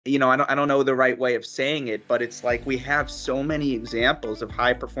I don't know the right way of saying it, but it's like we have so many examples of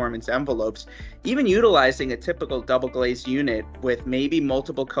high performance envelopes, even utilizing a typical double glazed unit with maybe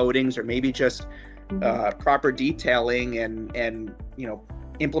multiple coatings or maybe just Mhm. proper detailing and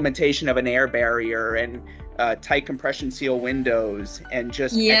implementation of an air barrier and tight compression seal windows and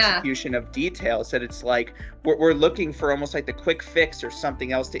just Yeah, execution of details, that it's like we're looking for almost like the quick fix or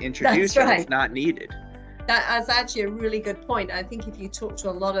something else to that's introduce, and it's right. not needed. That's actually a really good point. I think if you talk to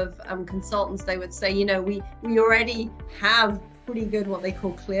a lot of consultants, they would say, we already have pretty good what they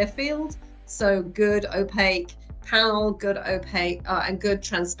call clear field. So good opaque panel, good opaque and good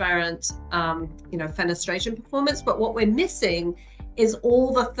transparent, fenestration performance. But what we're missing is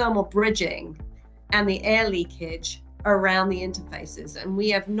all the thermal bridging and the air leakage around the interfaces. And we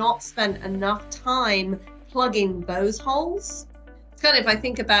have not spent enough time plugging those holes. It's kind of, if I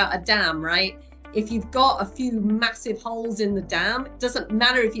think about a dam, right? If you've got a few massive holes in the dam, it doesn't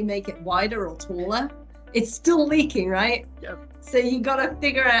matter if you make it wider or taller, it's still leaking, right? Yep. So you got to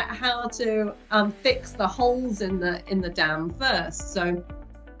figure out how to fix the holes in the dam first. So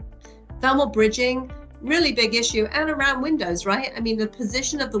thermal bridging, really big issue, and around windows, right? I mean, the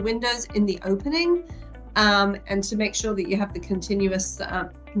position of the windows in the opening, and to make sure that you have the continuous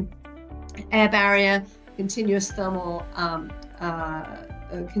air barrier, continuous thermal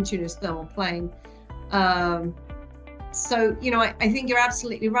plane. So I think you're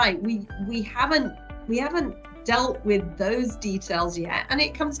absolutely right. We haven't dealt with those details yet, and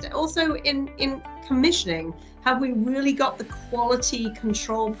it comes to also in commissioning. Have we really got the quality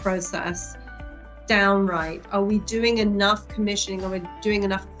control process down right? Are we doing enough commissioning? Are we doing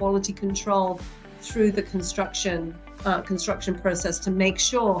enough quality control through the construction process to make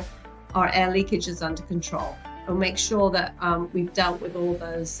sure our air leakage is under control? And make sure that we've dealt with all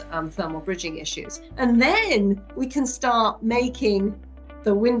those thermal bridging issues. And then we can start making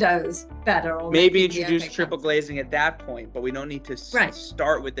the windows better, or Maybe making the introduce opaque triple panels. glazing at that point, but we don't need to Right.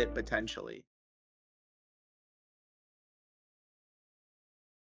 start with it potentially.